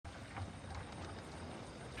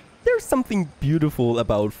there's something beautiful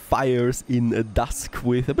about fires in dusk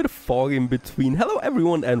with a bit of fog in between. Hello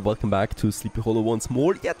everyone and welcome back to Sleepy Hollow once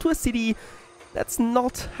more. Yeah, to a city that's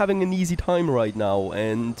not having an easy time right now,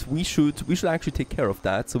 and we should actually take care of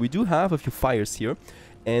that. So we do have a few fires here,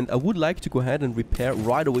 and I would like to go ahead and repair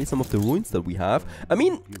right away some of the ruins that we have. I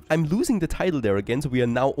mean, I'm losing the title there again, so we are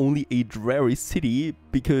now only a dreary city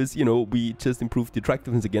because, you know, we just improved the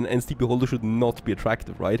attractiveness again, and Sleepy Hollow should not be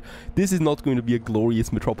attractive, right? This is not going to be a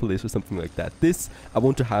glorious metropolis or something like that. This I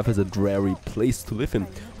want to have as a dreary place to live in.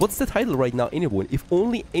 What's the title right now anyway? If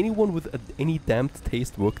only anyone with any damned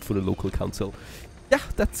taste worked for the local council. Yeah,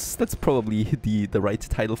 that's probably the right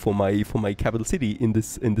title for my capital city in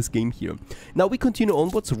this game here. Now we continue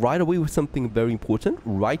onwards right away with something very important.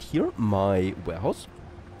 Right here, my warehouse.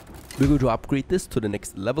 We're going to upgrade this to the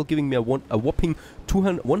next level, giving me a whopping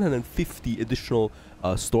 150 additional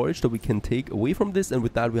storage that we can take away from this, and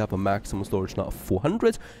with that we have a maximum storage now of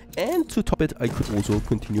 400. And to top it, I could also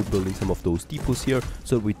continue building some of those depots here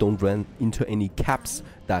so that we don't run into any caps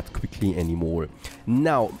that quickly anymore.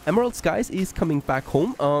 Now Emerald Skies is coming back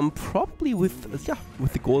home, probably with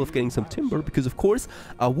the goal of getting some timber, because of course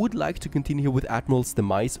I would like to continue here with Admiral's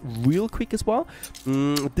Demise real quick as well.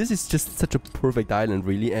 This is just such a perfect island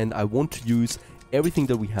really, and I want to use everything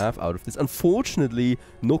that we have out of this. Unfortunately,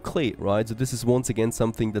 no clay, right? So this is once again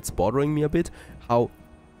something that's bothering me a bit. How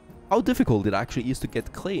difficult it actually is to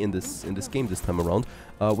get clay in this game this time around.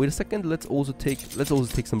 Wait a second, let's also take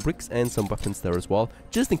some bricks and some weapons there as well,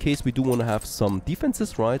 just in case we do want to have some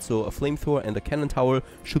defenses, right? So a flamethrower and a cannon tower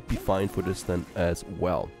should be fine for this then as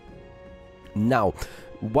well. Now,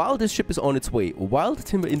 while this ship is on its way, while the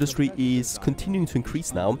timber industry is continuing to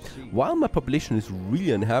increase now, while my population is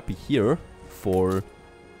really unhappy here for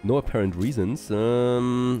no apparent reasons.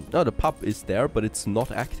 No, the pub is there, but it's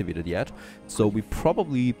not activated yet. So we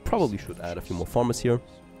probably should add a few more farmers here.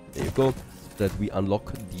 There you go. That we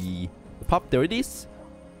unlock the pub. There it is.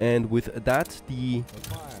 And with that, the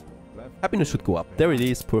happiness should go up. There it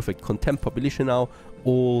is. Perfect. Contempt population now.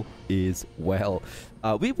 All is well.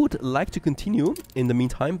 We would like to continue in the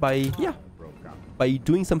meantime by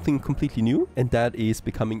doing something completely new, and that is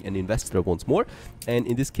becoming an investor once more. And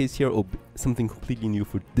in this case here, something completely new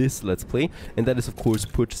for this Let's Play, and that is of course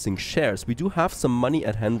purchasing shares. We do have some money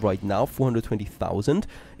at hand right now, 420,000.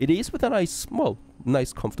 It is with a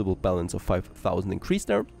nice comfortable balance of 5,000 increase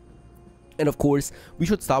there. And of course, we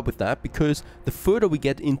should start with that, because the further we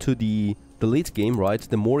get into the late game, right,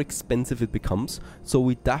 the more expensive it becomes. So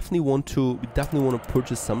we definitely want to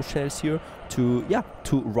purchase some shares here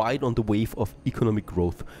to ride on the wave of economic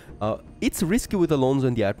growth. It's risky with Alonso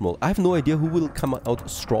and the Admiral. I have no idea who will come out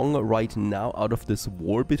stronger right now out of this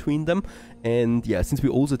war between them. And yeah, since we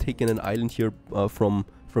also taken an island here from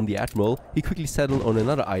the Admiral, he quickly settled on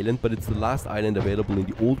another island, but it's the last island available in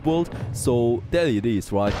the old world. So there it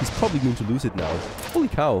is, right? He's probably going to lose it now. Holy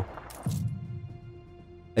cow.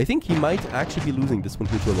 I think he might actually be losing this one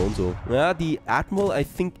here to Alonso. Yeah, the Admiral, I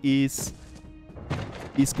think, is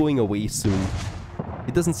going away soon.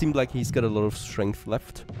 It doesn't seem like he's got a lot of strength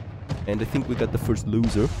left. And I think we got the first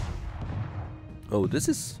loser. Oh, this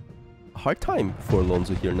is a hard time for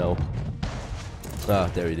Alonso here now. Ah,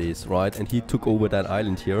 there it is, right? And he took over that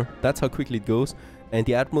island here. That's how quickly it goes. And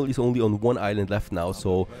the Admiral is only on one island left now,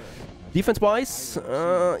 so defense-wise,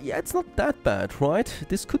 yeah, it's not that bad, right?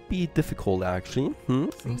 This could be difficult, actually.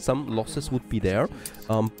 Some losses would be there.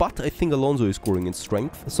 But I think Alonso is scoring in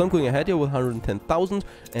strength. So I'm going ahead here with 110,000,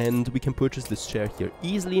 and we can purchase this share here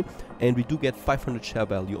easily. And we do get 500 share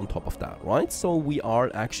value on top of that, right? So we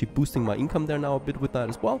are actually boosting my income there now a bit with that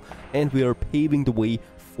as well. And we are paving the way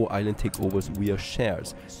for island takeovers via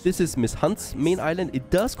shares. This is Miss Hunt's main island. It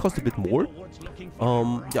does cost a bit more.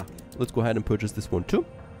 Yeah, let's go ahead and purchase this one too.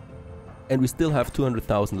 And we still have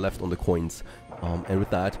 200,000 left on the coins. And with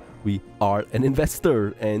that, we are an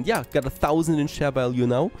investor. And yeah, got 1,000 in share value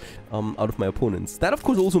now out of my opponents. That of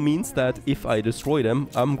course also means that if I destroy them,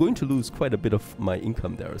 I'm going to lose quite a bit of my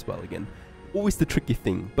income there as well again. Always the tricky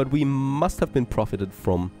thing. But we must have been profited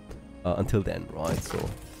from until then, right? So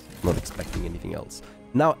not expecting anything else.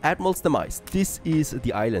 Now, Admiral's Demise. This is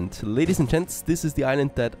the island. Ladies and gents, this is the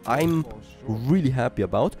island that I'm really happy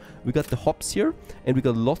about. We got the hops here, and we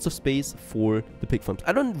got lots of space for the pig farms.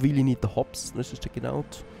 I don't really need the hops. Let's just check it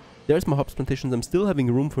out. There's my hops plantations. I'm still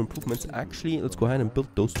having room for improvements. Actually, let's go ahead and build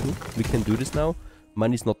those two. We can do this now.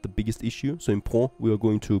 Money's not the biggest issue. So in Pro, we are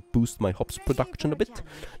going to boost my hops production a bit.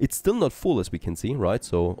 It's still not full, as we can see, right?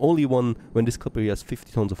 So only when this clipper has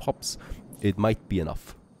 50 tons of hops, it might be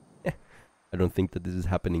enough. I don't think that this is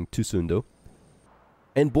happening too soon though.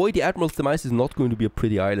 And boy, the Admiral's Demise is not going to be a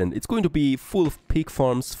pretty island. It's going to be full of pig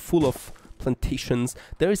farms, full of plantations.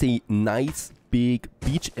 There is a nice big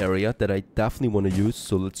beach area that I definitely want to use,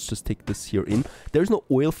 so let's just take this here in. There's no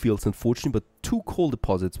oil fields, unfortunately, but 2 coal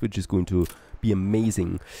deposits, which is going to be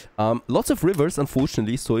amazing. Lots of rivers,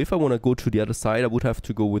 unfortunately, so if I want to go to the other side, I would have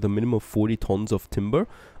to go with a minimum of 40 tons of timber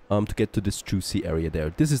to get to this juicy area there.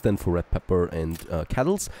 This is then for red pepper and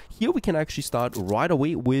cattles. Here we can actually start right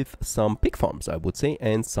away with some pig farms, I would say,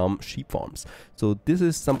 and some sheep farms. So this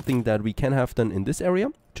is something that we can have done in this area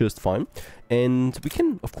just fine. And we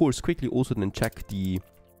can, of course, quickly also then check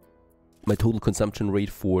my total consumption rate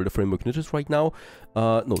for the framework niches right now.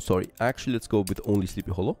 No, sorry. Actually, let's go with only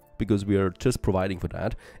Sleepy Hollow, because we are just providing for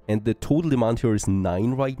that. And the total demand here is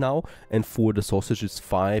 9 right now. And for the sausage, it's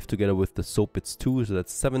 5. Together with the soap, it's 2. So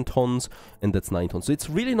that's 7 tons. And that's 9 tons. So it's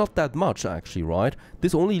really not that much, actually, right?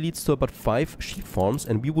 This only leads to about 5 sheep farms.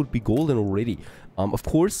 And we would be golden already. Of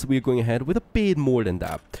course, we're going ahead with a bit more than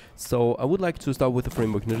that. So I would like to start with the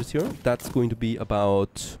framework niches here. That's going to be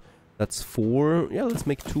about... That's 4. Yeah, let's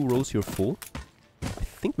make 2 rows here full. I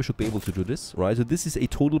think we should be able to do this, right? So this is a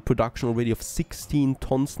total production already of 16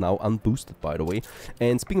 tons now, unboosted, by the way.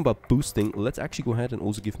 And speaking about boosting, let's actually go ahead and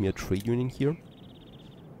also give me a trade union here.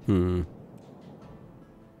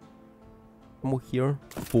 More here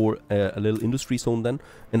for a little industry zone then.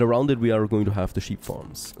 And around it we are going to have the sheep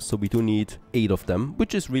farms. So we do need 8 of them,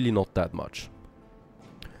 which is really not that much.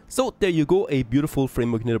 So there you go, a beautiful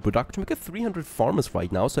framework knit production. We got 300 farmers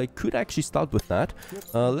right now, so I could actually start with that.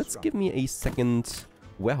 Let's give me a second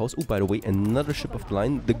warehouse. Oh, by the way, another ship of the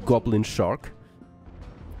line, the Goblin Shark.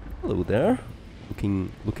 Hello there.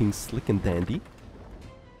 Looking slick and dandy.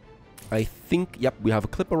 I think, yep, we have a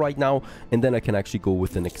clipper right now, and then I can actually go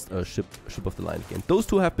with the next ship of the line again. Those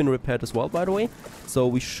 2 have been repaired as well, by the way, so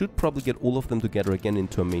we should probably get all of them together again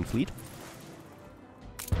into a main fleet.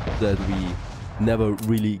 That we never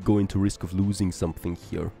really go into risk of losing something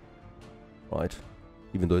here, right?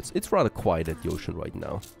 Even though it's rather quiet at the ocean right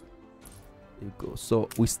now. There you go. So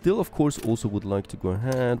we still, of course, also would like to go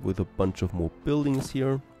ahead with a bunch of more buildings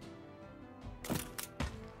here.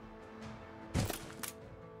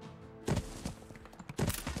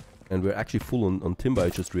 And we're actually full on timber, I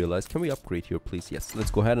just realized. Can we upgrade here, please? Yes, let's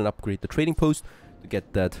go ahead and upgrade the trading post to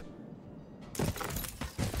get that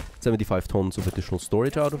 75 tons of additional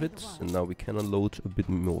storage out of it. And now we can unload a bit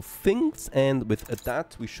more things. And with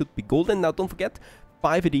that, we should be golden. Now, don't forget,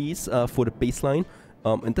 5 of these for the baseline.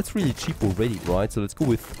 And that's really cheap already, right? So let's go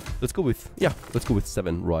with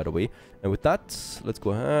 7 right away. And with that, let's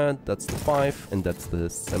go ahead. That's the 5, and that's the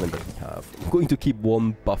 7 that we have. I'm going to keep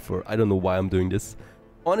 1 buffer. I don't know why I'm doing this.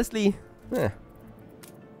 Honestly,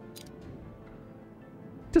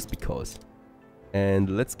 just because.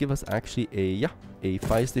 And let's give us actually a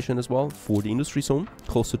fire station as well for the industry zone,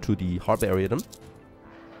 closer to the harbor area then.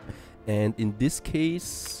 And in this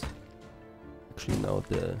case, actually now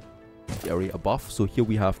the area above. So here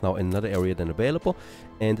we have now another area then available.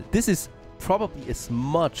 And this is probably as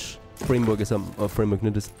much framework as framework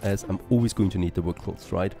notice as I'm always going to need the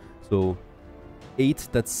workloads, right? So 8,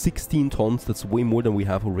 that's 16 tons. That's way more than we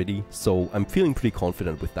have already. So I'm feeling pretty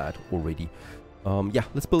confident with that already. Yeah,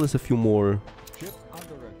 let's build us a few more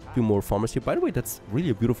farmers here. By the way, that's really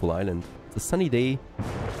a beautiful island. It's a sunny day.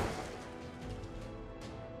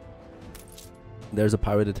 There's a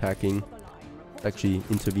pirate attacking. Actually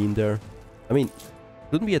intervene there. I mean,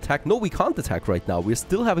 couldn't we attack? No, we can't attack right now. We're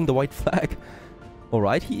still having the white flag.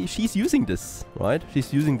 Alright, she's using this, right?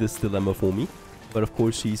 She's using this dilemma for me. But of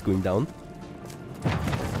course, she's going down.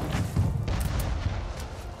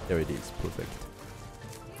 There it is. Perfect.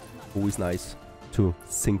 Always nice to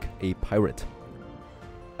sink a pirate.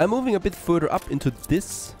 I'm moving a bit further up into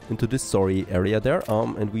this area there,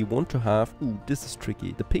 and we want to have, ooh, this is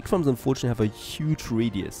tricky. The pig farms unfortunately have a huge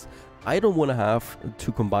radius. I don't want to have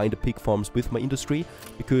to combine the pig farms with my industry,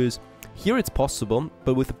 because here it's possible,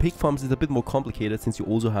 but with the pig farms it's a bit more complicated, since you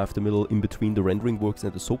also have the middle in between the rendering works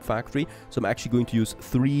and the soap factory. So I'm actually going to use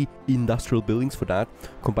 3 industrial buildings for that.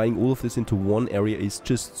 Combining all of this into one area is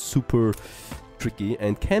just super tricky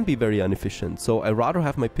and can be very inefficient. So I rather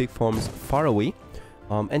have my pig farms far away.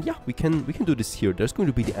 And yeah, we can do this here. There's going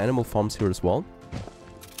to be the animal farms here as well.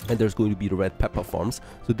 And there's going to be the red pepper farms.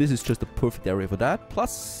 So this is just a perfect area for that.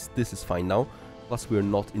 Plus, this is fine now. Plus, we're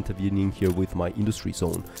not intervening here with my industry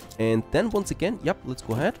zone. And then once again, yep, let's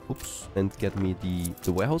go ahead. Oops. And get me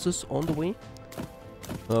the warehouses on the way.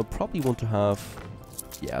 Probably want to have,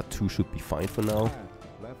 yeah, 2 should be fine for now.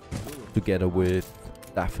 Together with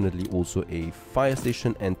definitely also a fire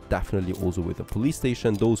station, and definitely also with a police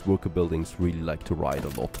station. Those worker buildings really like to ride a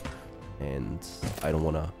lot, and I don't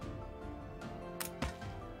want to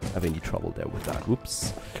have any trouble there with that.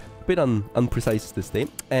 Whoops. a bit unprecise this day.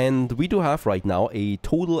 And we do have right now a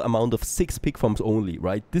total amount of 6 pig farms only,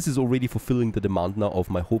 right? This is already fulfilling the demand now of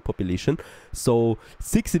my whole population. So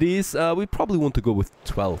 6 it is. We probably want to go with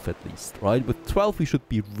 12 at least, right? With 12 we should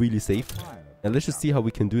be really safe. And let's just see how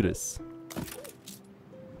we can do this.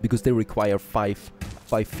 Because they require 5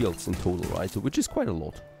 fields in total, right? So which is quite a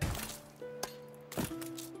lot.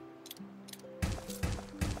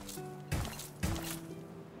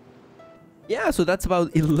 Yeah, so that's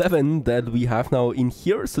about 11 that we have now in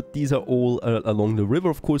here. So these are all along the river,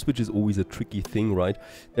 of course, which is always a tricky thing, right?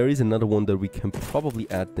 There is another one that we can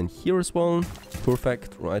probably add then here as well.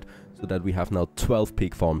 Perfect, right? So that we have now 12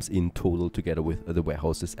 pig farms in total together with the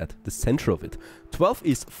warehouses at the center of it. 12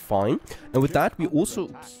 is fine. And with that, we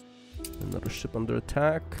also... Another ship under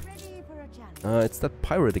attack. It's that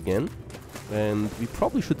pirate again. And we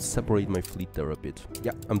probably should separate my fleet there a bit.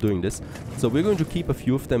 Yeah, I'm doing this. So we're going to keep a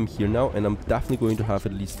few of them here now. And I'm definitely going to have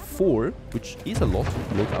at least 4, which is a lot,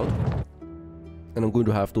 no doubt. And I'm going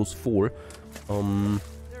to have those 4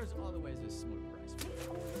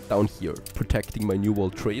 down here, protecting my New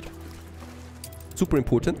World trade. Super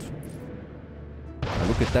important. And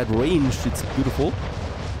look at that range, it's beautiful.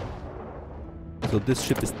 So this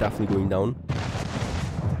ship is definitely going down.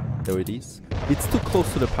 There it is. It's too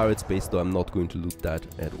close to the pirate base, though. I'm not going to loot that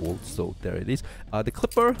at all. So there it is. The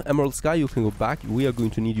Clipper, Emerald Sky, you can go back. We are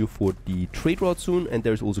going to need you for the trade route soon. And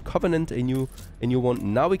there's also Covenant, a new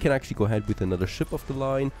one. Now we can actually go ahead with another ship of the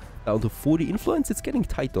line. Down to 40 influence. It's getting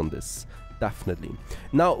tight on this. Definitely.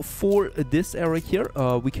 Now for this area here,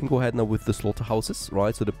 we can go ahead now with the slaughterhouses,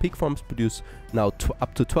 right? So the pig farms produce now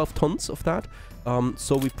up to 12 tons of that.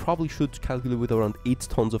 So we probably should calculate with around 8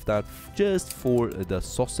 tons of that just for the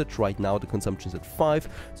sausage. Right now the consumption is at 5,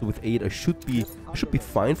 so with 8 I should be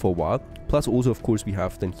fine for a while. Plus also, of course, we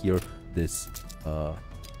have then here this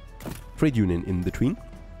trade union in between.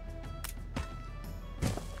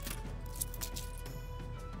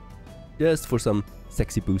 Just for some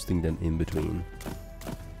sexy boosting then in between.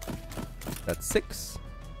 That's 6.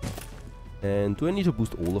 And do I need to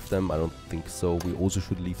boost all of them? I don't think so. We also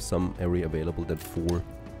should leave some area available. Then 4.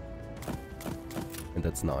 And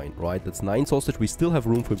that's 9, right? That's 9 sausage. We still have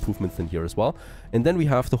room for improvements in here as well. And then we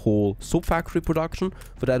have the whole soap factory production.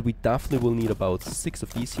 For that we definitely will need about 6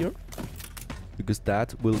 of these here. Because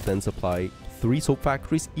that will then supply 3 soap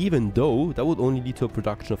factories. Even though that would only lead to a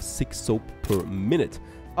production of 6 soap per minute.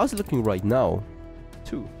 How's it looking right now?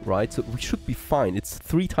 2, right? So we should be fine. It's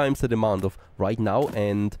 3 times the demand of right now.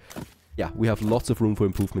 And... yeah, we have lots of room for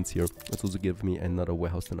improvements here. Let's also give me another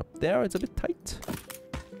warehouse then up there. It's a bit tight,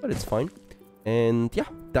 but it's fine. And yeah,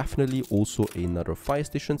 definitely also another fire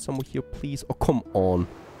station somewhere here, please. Oh, come on.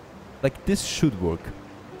 Like, this should work.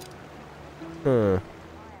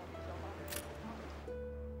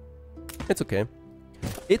 It's okay.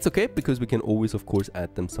 It's okay, because we can always, of course,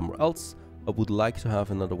 add them somewhere else. I would like to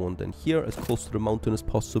have another one then here, as close to the mountain as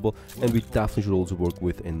possible. And we definitely should also work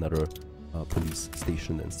with another... police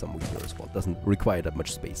station and somewhere here as well. Doesn't require that much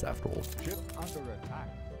space after all.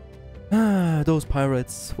 Those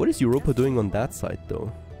pirates. What is Europa doing on that side though?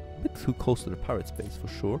 A bit too close to the pirate space for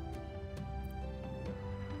sure.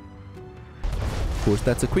 Of course,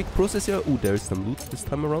 that's a quick process here. Ooh, there's some loot this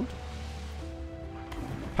time around.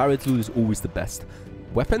 Pirate loot is always the best.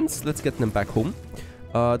 Weapons, let's get them back home.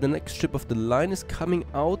 The next ship of the line is coming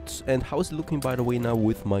out. And how is it looking, by the way, now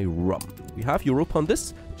with my rum? We have Europa on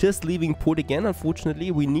this. Just leaving port again,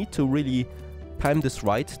 unfortunately. We need to really time this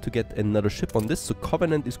right to get another ship on this. So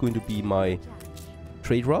Covenant is going to be my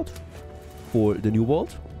trade route for the New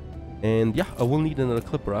World. And yeah, I will need another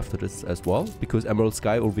Clipper after this as well. Because Emerald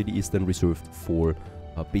Sky already is then reserved for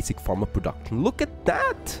basic farmer production. Look at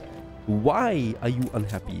that! Why are you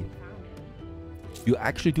unhappy? You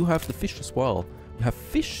actually do have the fish as well. You have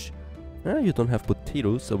fish. You don't have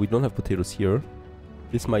potatoes, so we don't have potatoes here.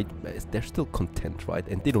 This might... they're still content, right?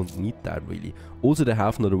 And they don't need that, really. Also, they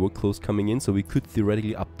have another work clothes coming in, so we could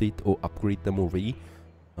theoretically update or upgrade them already.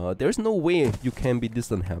 There's no way you can be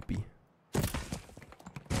this unhappy.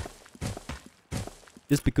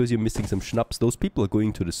 Just because you're missing some schnapps, those people are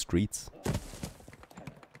going to the streets.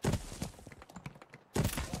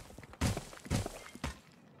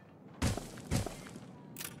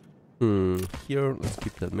 Here, let's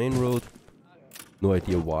keep that main road. No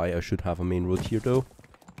idea why I should have a main road here, though.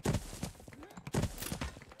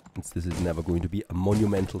 Since this is never going to be a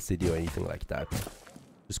monumental city or anything like that.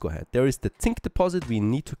 Just go ahead. There is the zinc deposit. We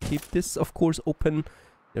need to keep this, of course, open.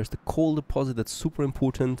 There's the coal deposit. That's super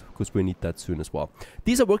important, because we need that soon as well.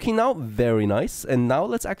 These are working now. Very nice. And now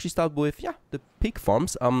let's actually start with, yeah, the pig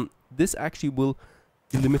farms. This actually will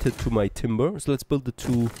be limited to my timber. So let's build the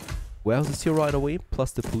 2 warehouses here right away,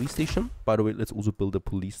 plus the police station. By the way, let's also build a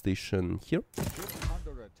police station here.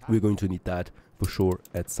 We're going to need that for sure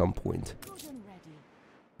at some point.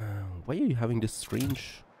 Why are you having this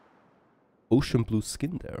strange ocean blue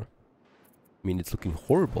skin there? I mean, it's looking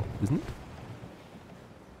horrible, isn't it?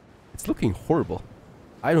 It's looking horrible.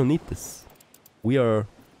 I don't need this. We are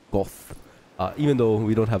goth. Even though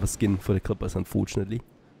we don't have a skin for the clippers, unfortunately.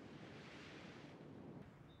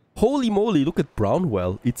 Holy moly, look at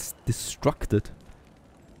Brownwell. It's destructed.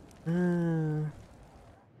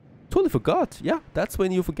 Totally forgot. Yeah, that's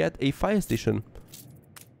when you forget a fire station.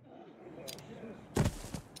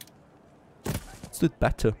 Let's do it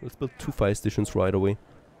better. Let's build 2 fire stations right away.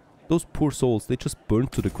 Those poor souls, they just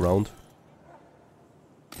burned to the ground.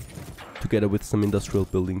 Together with some industrial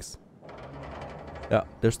buildings. Yeah,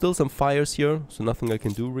 there's still some fires here, so nothing I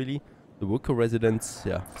can do really. The worker residence,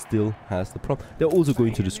 yeah, still has the problem. They're also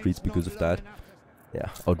going to the streets because of that. Yeah,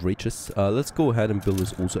 outrageous. Let's go ahead and build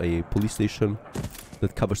this also a police station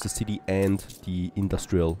that covers the city and the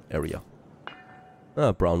industrial area.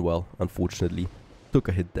 Brownwell, unfortunately, took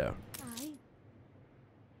a hit there.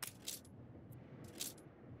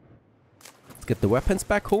 Let's get the weapons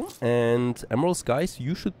back home, and Emeralds, guys,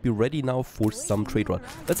 you should be ready now for some trade run.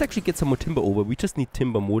 Let's actually get some more timber over. We just need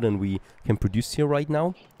timber more than we can produce here right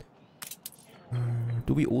now.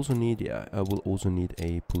 Do we also need... yeah, I will also need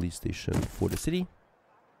a police station for the city.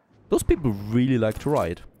 Those people really like to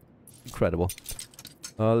ride. Incredible.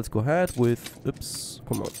 Let's go ahead with... oops,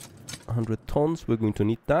 come on. 100 tons, we're going to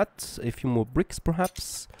need that. A few more bricks,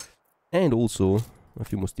 perhaps. And also a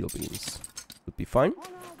few more steel beams. Would be fine.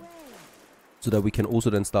 So that we can also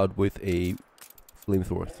then start with a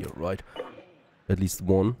flamethrower here, right? At least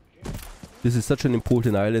one. This is such an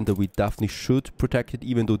important island that we definitely should protect it,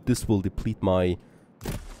 even though this will deplete my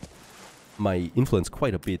influence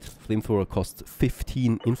quite a bit. Flamethrower costs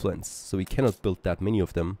 15 influence, so we cannot build that many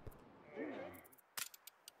of them.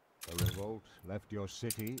 The revolt left your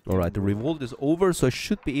city. Alright, the revolt is over, so I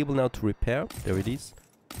should be able now to repair. There it is.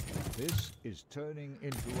 This is turning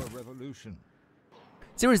into a revolution.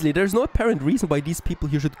 Seriously, there's no apparent reason why these people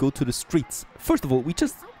here should go to the streets. First of all, we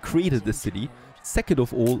just created the city. Second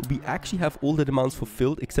of all, we actually have all the demands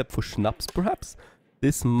fulfilled except for schnapps, perhaps.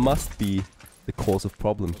 This must be the cause of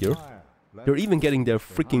problem here. They're even getting their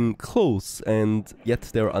freaking clothes, and yet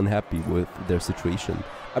they're unhappy with their situation.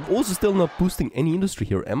 I'm also still not boosting any industry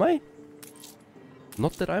here, am I?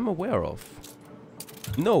 Not that I'm aware of.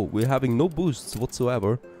 No, we're having no boosts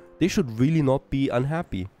whatsoever. They should really not be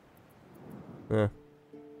unhappy.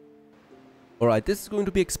 Alright, this is going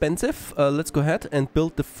to be expensive. Let's go ahead and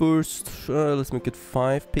build the first... let's make it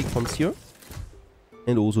 5 pig farms here.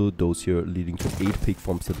 And also those here leading to 8 pig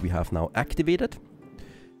farms that we have now activated.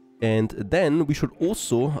 And then we should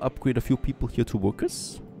also upgrade a few people here to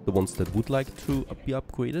workers. The ones that would like to be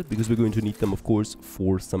upgraded. Because we're going to need them, of course,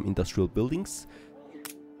 for some industrial buildings.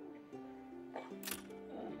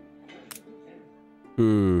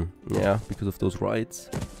 Yeah, because of those rights.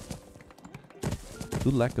 Do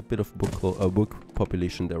lack a bit of work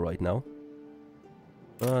population there right now.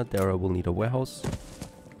 There I will need a warehouse.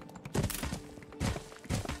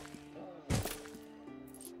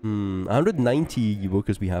 190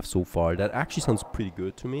 workers we have so far. That actually sounds pretty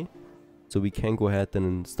good to me. So we can go ahead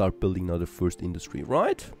and start building now the first industry,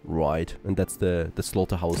 right? Right. And that's the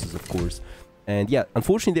slaughterhouses, of course. And yeah,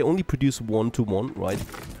 unfortunately they only produce 1-to-1, right?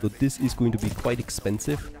 So this is going to be quite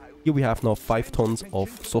expensive. Here we have now 5 tons of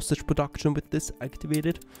sausage production with this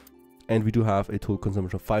activated. And we do have a total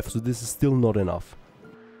consumption of 5, so this is still not enough.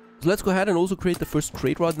 So let's go ahead and also create the first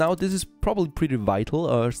trade route now. This is probably pretty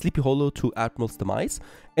vital. Sleepy Hollow to Admiral's Demise.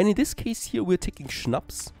 And in this case here we're taking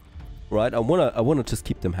schnapps. Right, I wanna just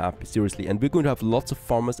keep them happy, seriously. And we're going to have lots of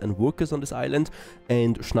farmers and workers on this island.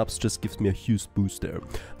 And schnapps just gives me a huge boost there.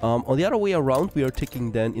 On the other way around, we are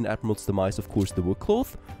taking then in Admiral's Demise, of course, the work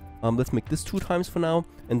cloth. Let's make this 2 times for now,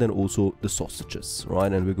 and then also the sausages,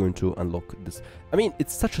 right? And we're going to unlock this. I mean,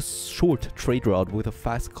 it's such a short trade route with a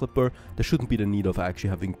fast clipper. There shouldn't be the need of actually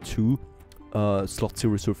having 2 slots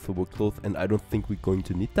here reserved for work cloth, and I don't think we're going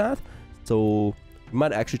to need that. So we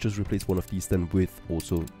might actually just replace one of these then with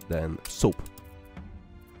also then soap.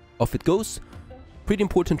 Off it goes. Pretty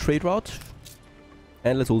important trade route.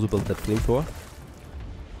 And let's also build that flamethrower.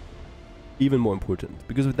 Even more important,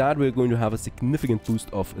 because with that we're going to have a significant boost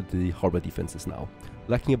of the harbor defenses now.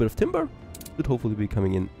 Lacking a bit of timber, should hopefully be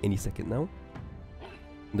coming in any second now.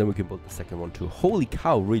 And then we can build the second one too. Holy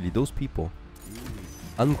cow, really, those people.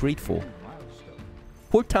 Ungrateful.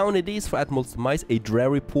 Port town it is for Admiral's Demise, a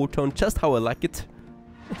dreary port town, just how I like it.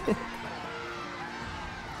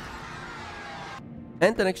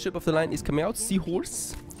 And the next ship of the line is coming out,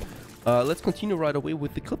 Seahorse. Let's continue right away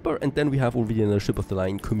with the Clipper, and then we have already another ship of the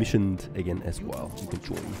line commissioned again as well. You can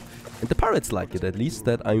join. And the pirates like it, at least,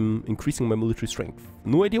 that I'm increasing my military strength.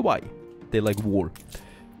 No idea why. They like war.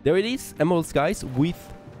 There it is, Emerald Skies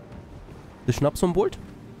with the Schnapps on board.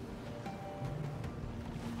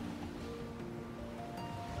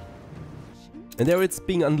 And there it's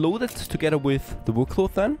being unloaded together with the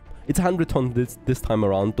workload then. It's 100 ton this time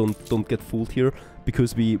around, don't get fooled here,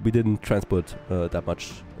 because we didn't transport that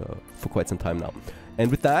much for quite some time now. And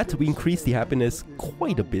with that, we increase the happiness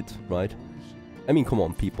quite a bit, right? I mean, come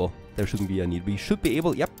on, people. There shouldn't be a need. We should be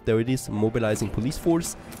able, yep, there it is, mobilizing police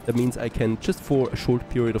force. That means I can, just for a short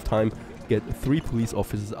period of time, get 3 police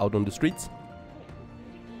officers out on the streets.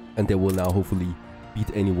 And they will now hopefully beat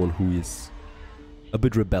anyone who is a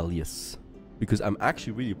bit rebellious. Because I'm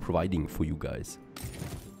actually really providing for you guys.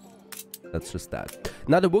 That's just that.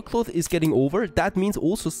 Now the workload is getting over. That means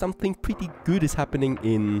also something pretty good is happening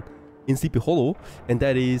in Sleepy Hollow. And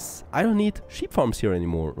that is, I don't need sheep farms here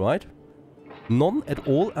anymore, right? None at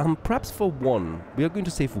all. Perhaps for 1. We are going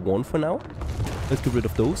to save 1 for now. Let's get rid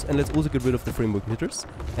of those. And let's also get rid of the framework knitters.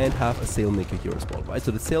 And have a sailmaker here as well, right?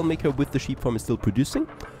 So the sailmaker with the sheep farm is still producing.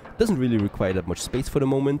 Doesn't really require that much space for the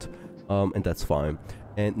moment. And that's fine.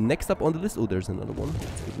 And next up on the list... Oh, there's another one.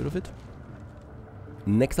 Let's get rid of it.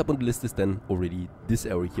 Next up on the list is then already this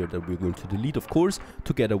area here that we're going to delete, of course,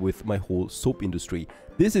 together with my whole soap industry.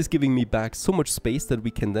 This is giving me back so much space that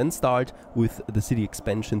we can then start with the city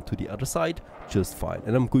expansion to the other side just fine.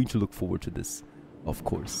 And I'm going to look forward to this, of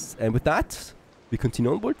course. And with that, we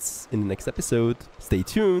continue onwards in the next episode. Stay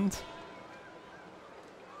tuned.